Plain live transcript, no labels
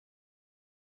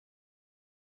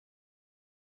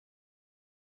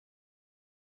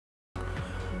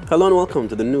Hello and welcome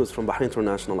to the news from Bahrain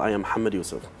International. I am Mohammed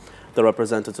Yusuf. The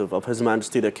representative of His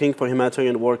Majesty the King for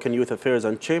Humanitarian Work and Youth Affairs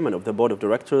and Chairman of the Board of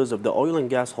Directors of the Oil and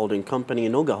Gas Holding Company,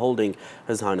 Noga Holding,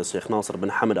 His Highness Sheikh Nasser bin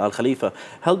Hamad Al Khalifa,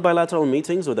 held bilateral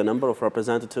meetings with a number of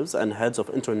representatives and heads of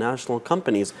international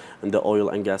companies in the oil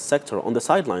and gas sector on the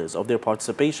sidelines of their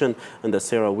participation in the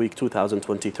Sarah Week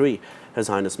 2023. His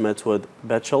Highness met with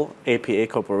Bechtel, APA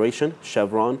Corporation,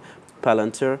 Chevron,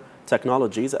 Palantir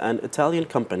Technologies and Italian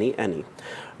company Eni.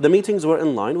 The meetings were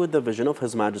in line with the vision of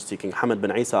His Majesty King Hamad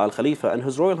bin Isa Al Khalifa and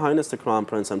His Royal Highness the Crown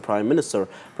Prince and Prime Minister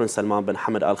Prince Salman bin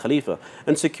Hamad Al Khalifa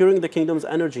in securing the kingdom's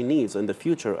energy needs in the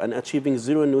future and achieving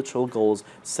zero neutral goals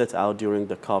set out during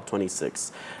the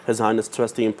COP26. His Highness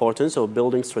stressed the importance of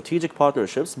building strategic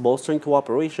partnerships, bolstering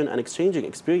cooperation and exchanging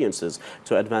experiences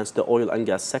to advance the oil and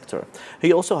gas sector.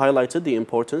 He also highlighted the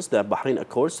importance that Bahrain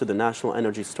accords to the national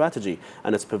energy strategy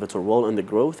and its pivotal role in the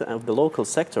growth of the local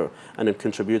sector and in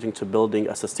contributing to building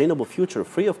a sustainable future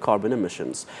free of carbon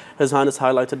emissions. His Highness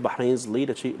highlighted Bahrain's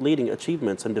leading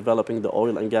achievements in developing the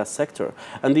oil and gas sector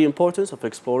and the importance of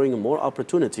exploring more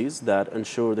opportunities that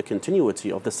ensure the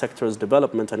continuity of the sector's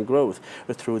development and growth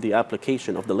through the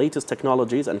application of the latest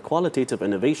technologies and qualitative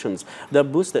innovations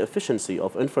that boost the efficiency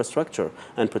of infrastructure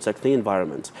and protect the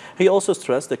environment. He also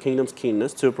stressed the kingdom's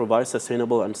keenness to provide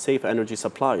sustainable and safe energy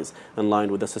supplies in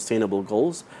line with the sustainable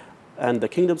goals and the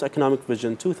kingdom's economic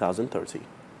vision 2030.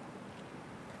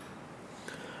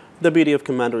 The BDF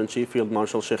Commander-in-Chief Field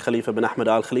Marshal Sheikh Khalifa bin Ahmed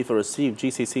Al Khalifa received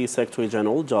GCC Secretary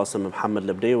General Jassim Mohammed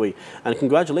Labdewi and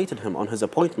congratulated him on his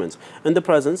appointment in the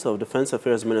presence of Defense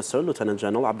Affairs Minister Lieutenant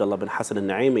General Abdullah bin Hassan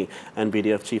al-Naimi and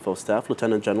BDF Chief of Staff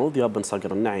Lieutenant General Diab bin Sagir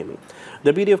al-Naimi.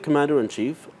 The BDF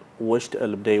Commander-in-Chief wished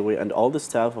Al-Bdawi and all the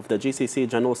staff of the GCC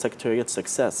General Secretariat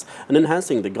success in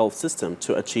enhancing the Gulf system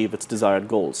to achieve its desired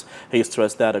goals. He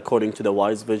stressed that according to the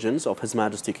wise visions of His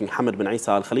Majesty King Hamad bin Isa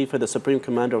Al Khalifa, the Supreme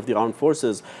Commander of the Armed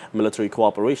Forces, military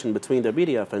cooperation between the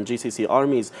BDF and GCC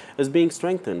armies is being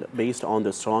strengthened based on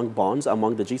the strong bonds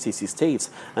among the GCC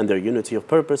states and their unity of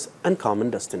purpose and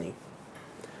common destiny.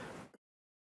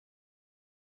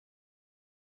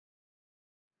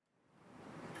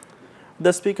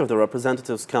 The Speaker of the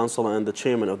Representatives Council and the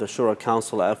Chairman of the Shura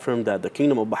Council affirmed that the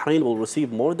Kingdom of Bahrain will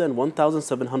receive more than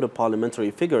 1,700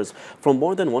 parliamentary figures from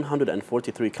more than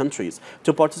 143 countries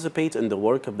to participate in the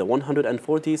work of the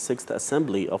 146th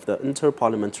Assembly of the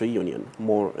Inter-Parliamentary Union.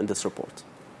 More in this report.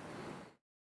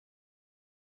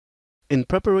 In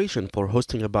preparation for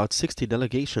hosting about 60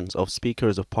 delegations of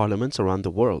speakers of parliaments around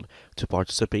the world to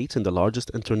participate in the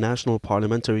largest international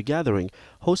parliamentary gathering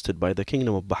hosted by the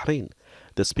Kingdom of Bahrain,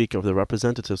 the Speaker of the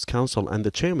Representatives Council and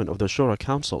the Chairman of the Shura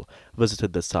Council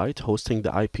visited the site hosting the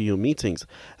IPU meetings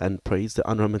and praised the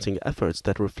unremitting efforts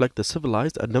that reflect the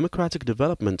civilized and democratic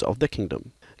development of the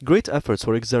kingdom. Great efforts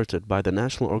were exerted by the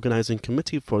National Organizing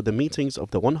Committee for the meetings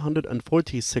of the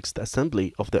 146th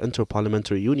Assembly of the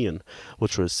Inter-Parliamentary Union,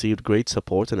 which received great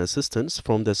support and assistance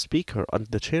from the Speaker and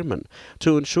the Chairman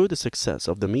to ensure the success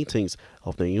of the meetings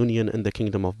of the Union in the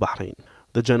Kingdom of Bahrain.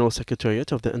 The General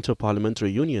Secretariat of the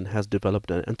Inter-Parliamentary Union has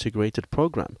developed an integrated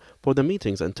program for the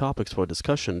meetings and topics for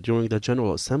discussion during the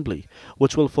General Assembly,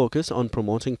 which will focus on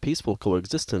promoting peaceful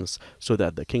coexistence so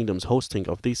that the Kingdom's hosting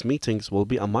of these meetings will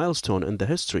be a milestone in the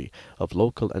history of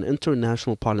local and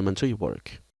international parliamentary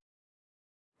work.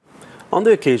 On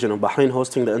the occasion of Bahrain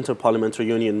hosting the Inter-Parliamentary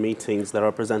Union meetings, the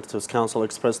Representatives Council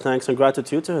expressed thanks and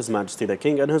gratitude to His Majesty the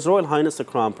King and His Royal Highness the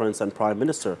Crown Prince and Prime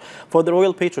Minister for the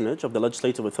royal patronage of the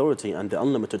Legislative Authority and the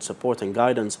unlimited support and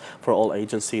guidance for all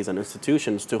agencies and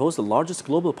institutions to host the largest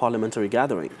global parliamentary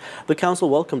gathering. The Council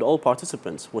welcomed all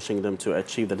participants, wishing them to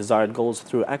achieve the desired goals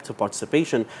through active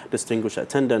participation, distinguished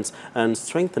attendance, and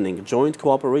strengthening joint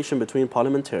cooperation between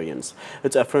parliamentarians.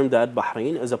 It affirmed that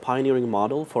Bahrain is a pioneering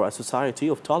model for a society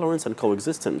of tolerance and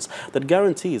coexistence that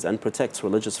guarantees and protects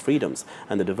religious freedoms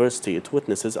and the diversity it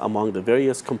witnesses among the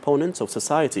various components of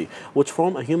society, which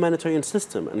form a humanitarian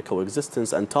system and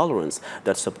coexistence and tolerance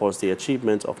that supports the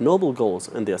achievement of noble goals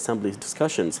in the Assembly's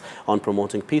discussions on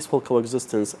promoting peaceful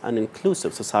coexistence and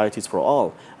inclusive societies for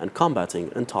all and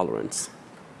combating intolerance.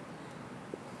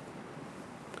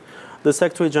 The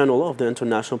Secretary General of the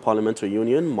International Parliamentary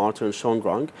Union, Martin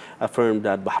Schongrang, affirmed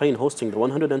that Bahrain hosting the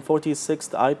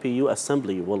 146th IPU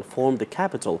Assembly will form the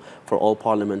capital for all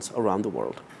parliaments around the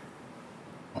world.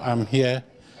 I'm here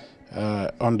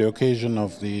on the occasion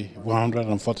of the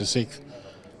 146th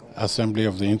Assembly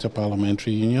of the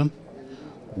Inter-Parliamentary Union,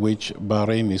 which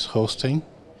Bahrain is hosting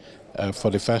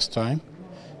for the first time.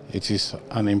 It is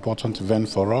an important event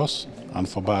for us and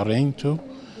for Bahrain too,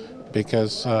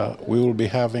 because we will be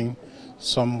having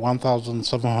some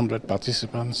 1,700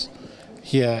 participants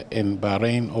here in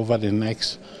Bahrain over the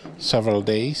next several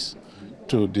days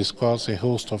to discuss a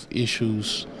host of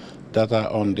issues that are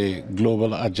on the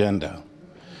global agenda.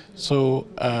 So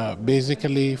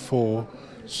basically for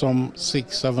some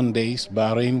 6-7 days,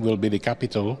 Bahrain will be the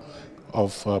capital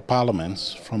of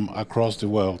parliaments from across the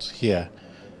world here.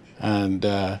 And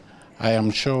I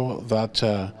am sure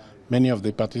that many of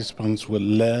the participants will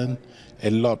learn a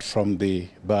lot from the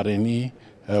Bahraini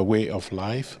way of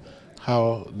life,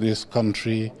 how this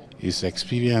country is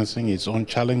experiencing its own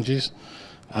challenges,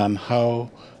 and how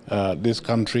this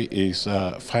country is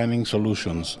finding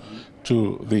solutions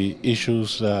to the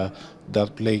issues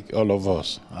that plague all of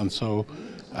us. And so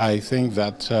I think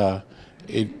that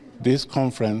this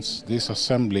conference, this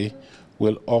assembly,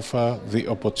 will offer the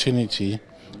opportunity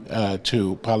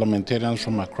to parliamentarians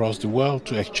from across the world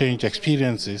to exchange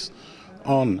experiences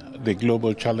on the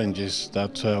global challenges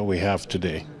that we have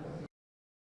today.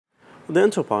 The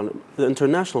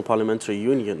International Parliamentary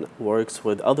Union works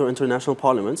with other international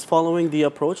parliaments following the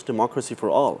approach Democracy for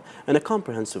All in a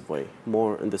comprehensive way.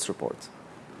 More in this report.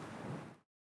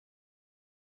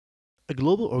 A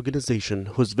global organization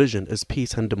whose vision is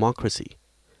peace and democracy.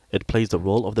 It plays the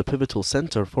role of the pivotal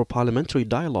center for parliamentary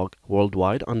dialogue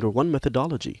worldwide under one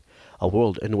methodology, a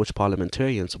world in which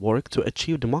parliamentarians work to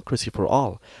achieve democracy for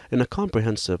all in a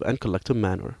comprehensive and collective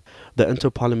manner. The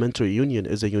Interparliamentary Union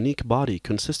is a unique body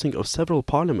consisting of several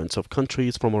parliaments of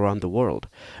countries from around the world.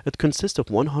 It consists of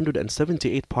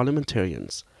 178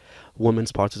 parliamentarians.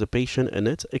 Women's participation in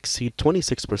it exceed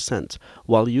 26%,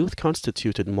 while youth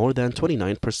constituted more than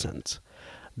 29%.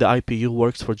 The IPU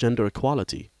works for gender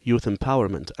equality, youth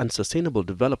empowerment, and sustainable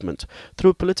development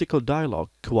through political dialogue,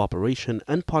 cooperation,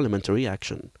 and parliamentary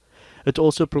action. It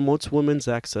also promotes women's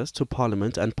access to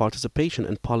parliament and participation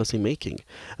in policy making,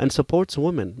 and supports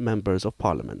women members of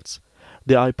parliaments.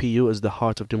 The IPU is the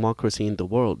heart of democracy in the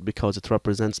world because it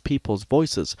represents people's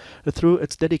voices through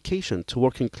its dedication to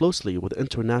working closely with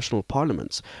international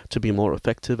parliaments to be more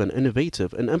effective and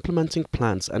innovative in implementing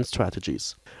plans and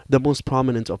strategies. The most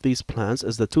prominent of these plans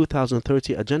is the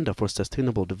 2030 Agenda for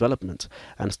Sustainable Development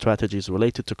and strategies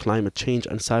related to climate change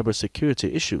and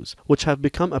cybersecurity issues, which have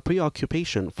become a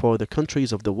preoccupation for the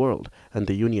countries of the world, and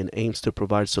the Union aims to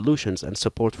provide solutions and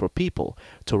support for people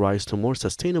to rise to more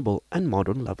sustainable and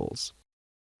modern levels.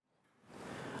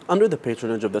 Under the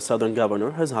patronage of the Southern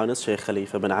Governor, His Highness Sheikh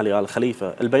Khalifa bin Ali Al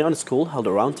Khalifa, Al Bayan School held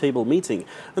a roundtable meeting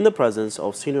in the presence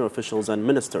of senior officials and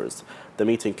ministers. The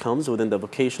meeting comes within the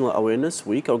Vocational Awareness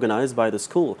Week organized by the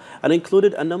school and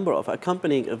included a number of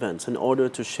accompanying events in order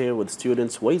to share with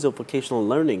students ways of vocational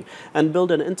learning and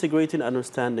build an integrated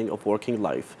understanding of working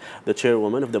life. The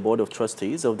chairwoman of the Board of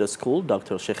Trustees of the school,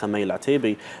 Dr. Sheikh Amail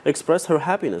Atebe, expressed her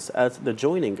happiness at the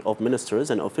joining of ministers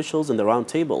and officials in the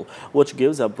roundtable, which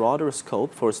gives a broader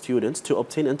scope for students to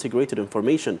obtain integrated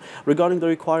information regarding the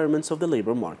requirements of the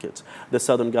labor market. The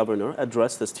Southern Governor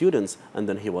addressed the students and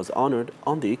then he was honored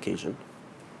on the occasion.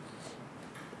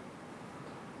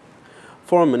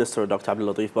 Foreign Minister Dr.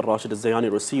 Abdul Latif bin Rashid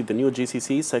Al-Zayani received the new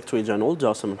GCC Secretary General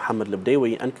Jassim Mohammed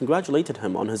Al-Bdawi and congratulated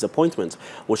him on his appointment,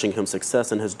 wishing him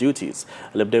success in his duties.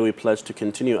 Al-Bdawi pledged to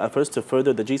continue efforts to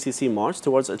further the GCC march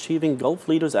towards achieving Gulf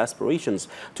leaders' aspirations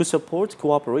to support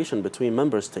cooperation between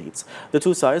member states. The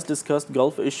two sides discussed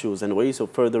Gulf issues and ways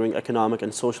of furthering economic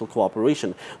and social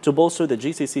cooperation to bolster the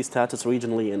GCC status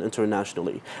regionally and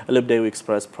internationally. Al-Bdawi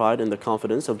expressed pride in the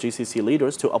confidence of GCC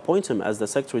leaders to appoint him as the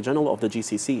Secretary General of the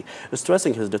GCC, stressing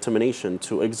his determination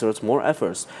to exert more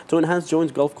efforts to enhance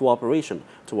joint Gulf cooperation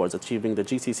towards achieving the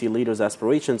GCC leaders'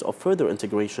 aspirations of further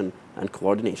integration and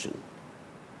coordination.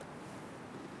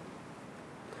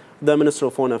 The Minister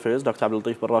of Foreign Affairs, Dr. Abdul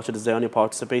Latif bin Rashid Al-Zayani,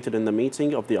 participated in the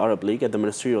meeting of the Arab League at the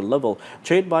ministerial level,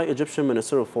 chaired by Egyptian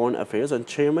Minister of Foreign Affairs and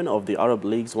Chairman of the Arab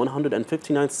League's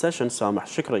 159th session, Samah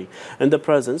Shukri, in the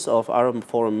presence of Arab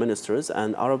Foreign Ministers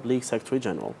and Arab League Secretary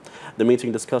General. The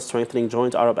meeting discussed strengthening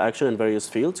joint Arab action in various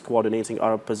fields, coordinating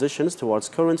Arab positions towards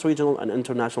current regional and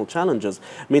international challenges,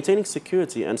 maintaining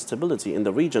security and stability in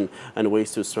the region, and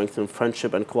ways to strengthen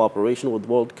friendship and cooperation with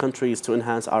world countries to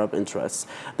enhance Arab interests.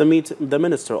 The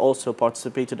minister also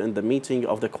participated in the meeting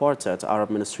of the Quartet Arab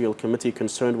Ministerial Committee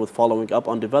concerned with following up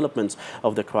on developments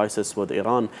of the crisis with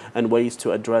Iran and ways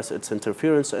to address its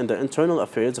interference in the internal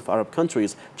affairs of Arab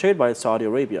countries, chaired by Saudi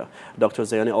Arabia. Dr.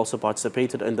 Zayani also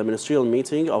participated in the ministerial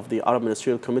meeting of the Arab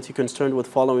Ministerial Committee concerned with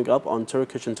following up on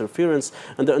Turkish interference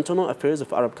in the internal affairs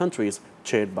of Arab countries,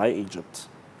 chaired by Egypt.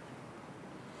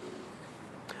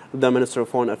 The Minister of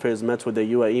Foreign Affairs met with the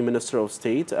UAE Minister of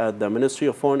State at the Ministry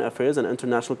of Foreign Affairs and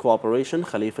International Cooperation,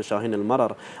 Khalifa Shaheen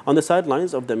Al-Marar, on the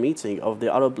sidelines of the meeting of the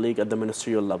Arab League at the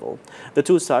ministerial level. The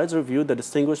two sides reviewed the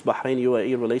distinguished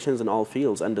Bahrain-UAE relations in all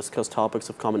fields and discussed topics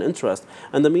of common interest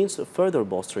and the means of further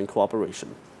bolstering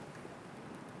cooperation.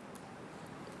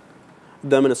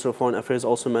 The Minister of Foreign Affairs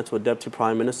also met with Deputy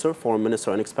Prime Minister, Foreign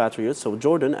Minister and Expatriates of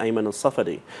Jordan, Ayman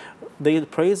al-Safadi. They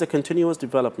praised the continuous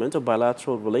development of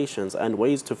bilateral relations and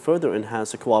ways to further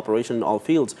enhance the cooperation in all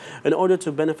fields in order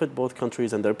to benefit both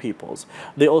countries and their peoples.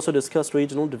 They also discussed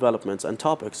regional developments and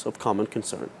topics of common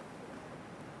concern.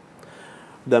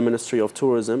 The Ministry of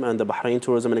Tourism and the Bahrain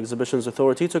Tourism and Exhibitions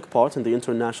Authority took part in the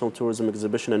International Tourism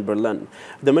Exhibition in Berlin.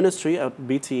 The Ministry and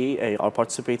BTEA are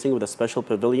participating with a special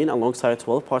pavilion alongside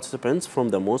 12 participants from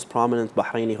the most prominent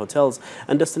Bahraini hotels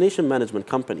and destination management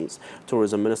companies.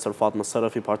 Tourism Minister Fatma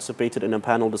Sarafi participated in a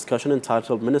panel discussion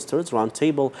entitled Ministers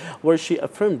Roundtable, where she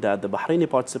affirmed that the Bahraini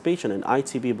participation in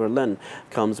ITB Berlin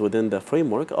comes within the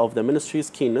framework of the Ministry's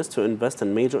keenness to invest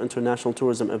in major international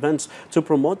tourism events to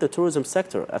promote the tourism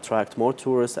sector, attract more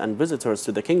tourists and visitors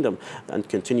to the kingdom, and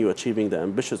continue achieving the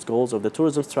ambitious goals of the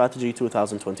Tourism Strategy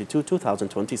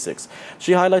 2022-2026.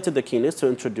 She highlighted the keenness to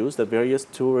introduce the various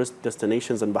tourist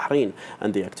destinations in Bahrain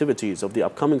and the activities of the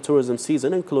upcoming tourism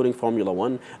season, including Formula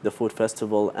One, the food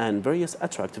festival, and various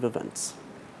attractive events.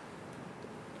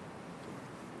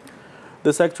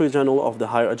 The Secretary General of the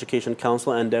Higher Education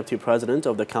Council and Deputy President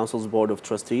of the Council's Board of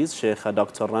Trustees, Sheikh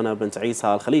Dr. Rana bint Isa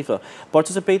Al Khalifa,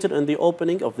 participated in the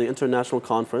opening of the International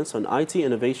Conference on IT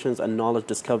Innovations and Knowledge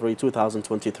Discovery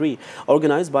 2023,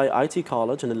 organized by IT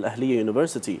College and Al Ahliya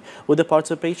University, with the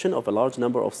participation of a large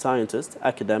number of scientists,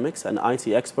 academics, and IT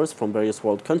experts from various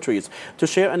world countries to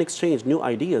share and exchange new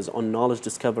ideas on knowledge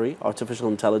discovery, artificial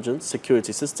intelligence,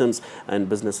 security systems, and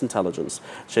business intelligence.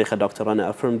 Sheikh Dr. Rana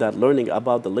affirmed that learning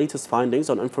about the latest findings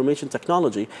on information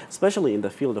technology, especially in the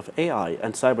field of AI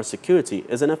and cybersecurity,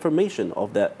 is an affirmation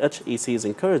of the HEC's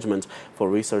encouragement for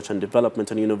research and development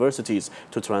in universities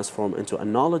to transform into a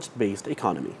knowledge-based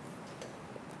economy.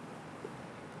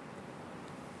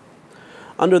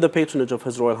 Under the patronage of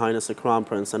His Royal Highness the Crown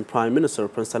Prince and Prime Minister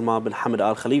Prince Salman bin Hamad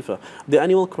Al Khalifa, the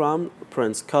annual Crown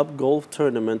Prince Cup Golf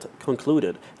Tournament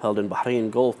concluded, held in Bahrain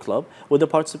Golf Club, with the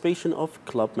participation of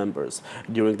club members.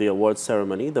 During the awards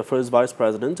ceremony, the first Vice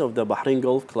President of the Bahrain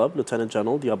Golf Club, Lieutenant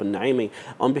General Diab Al-Naimi,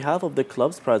 on behalf of the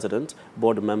club's President,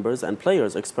 board members and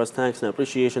players, expressed thanks and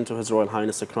appreciation to His Royal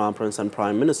Highness the Crown Prince and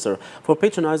Prime Minister for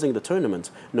patronizing the tournament,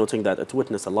 noting that it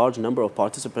witnessed a large number of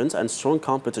participants and strong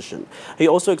competition. He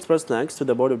also expressed thanks to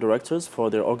the Board of Directors for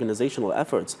their organizational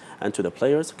efforts and to the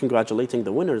players, congratulating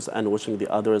the winners and wishing the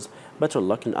others better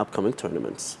luck in upcoming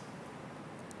tournaments.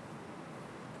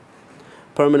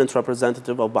 Permanent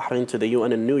representative of Bahrain to the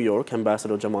UN in New York,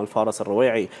 Ambassador Jamal Faras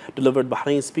Al-Rawai'i, delivered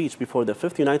Bahrain's speech before the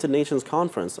 5th United Nations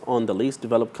Conference on the Least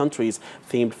Developed Countries,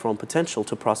 themed From Potential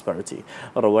to Prosperity.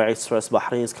 Al-Rawai'i stressed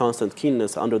Bahrain's constant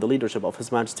keenness under the leadership of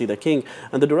His Majesty the King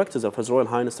and the directives of His Royal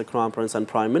Highness the Crown Prince and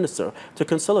Prime Minister to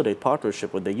consolidate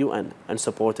partnership with the UN and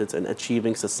support it in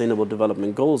achieving sustainable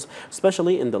development goals,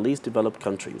 especially in the least developed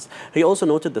countries. He also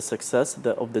noted the success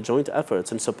of the joint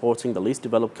efforts in supporting the least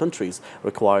developed countries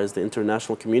requires the international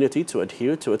community to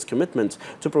adhere to its commitment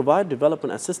to provide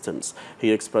development assistance.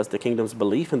 He expressed the kingdom's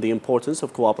belief in the importance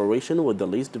of cooperation with the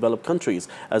least developed countries,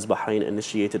 as Bahrain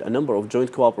initiated a number of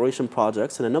joint cooperation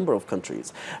projects in a number of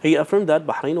countries. He affirmed that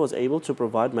Bahrain was able to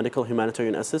provide medical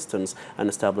humanitarian assistance and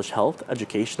establish health,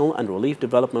 educational, and relief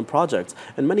development projects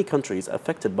in many countries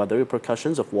affected by the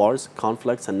repercussions of wars,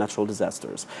 conflicts, and natural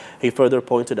disasters. He further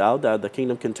pointed out that the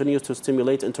kingdom continues to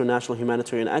stimulate international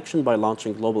humanitarian action by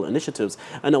launching global initiatives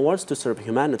and awards to serve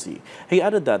humanity. He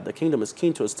added that the kingdom is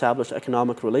keen to establish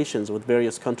economic relations with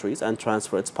various countries and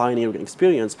transfer its pioneering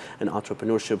experience in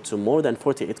entrepreneurship to more than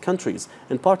 48 countries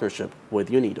in partnership with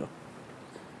UNIDO.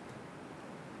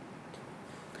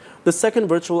 The second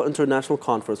virtual international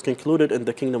conference concluded in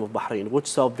the Kingdom of Bahrain, which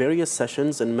saw various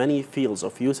sessions in many fields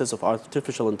of uses of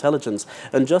artificial intelligence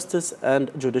and justice and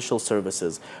judicial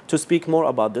services. To speak more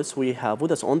about this, we have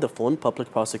with us on the phone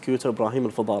Public Prosecutor Ibrahim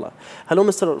Al-Fadala. Hello,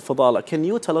 Mr. Al-Fadala. Can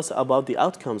you tell us about the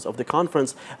outcomes of the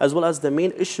conference as well as the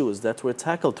main issues that were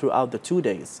tackled throughout the 2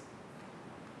 days?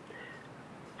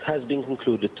 It has been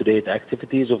concluded today the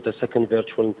activities of the second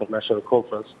virtual international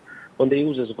conference on the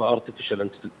uses of artificial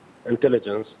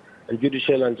intelligence and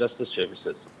judicial and justice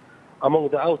services. Among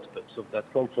the outputs of that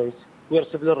conference were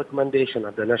several recommendations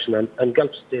at the national and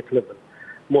Gulf state level.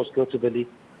 Most notably,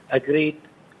 agreed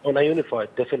on a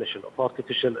unified definition of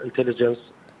artificial intelligence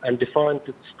and defined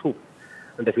its scope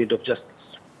in the field of justice.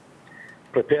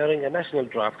 Preparing a national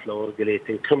draft law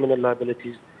regulating criminal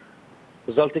liabilities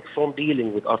resulting from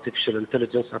dealing with artificial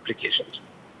intelligence applications.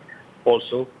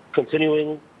 Also,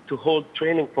 continuing to hold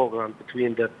training programs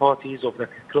between the parties of the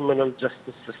criminal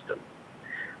justice system.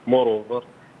 Moreover,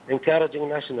 encouraging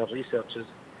national researchers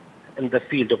in the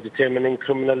field of determining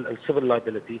criminal and civil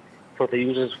liability for the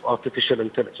users of artificial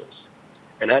intelligence.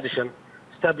 In addition,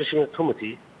 establishing a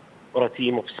committee or a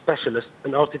team of specialists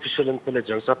in artificial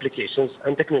intelligence applications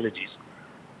and technologies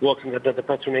working under the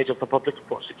patronage of the public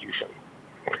prosecution.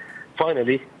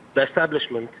 Finally, the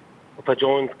establishment of a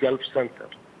joint Gulf Center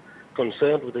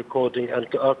concerned with recording and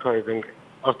archiving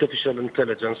artificial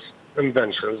intelligence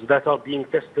inventions that are being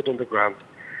tested on the ground,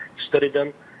 study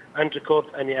them, and record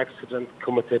any accident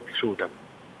committed through them.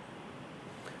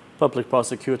 Public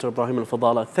Prosecutor Ibrahim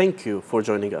Al-Fadala, thank you for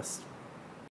joining us.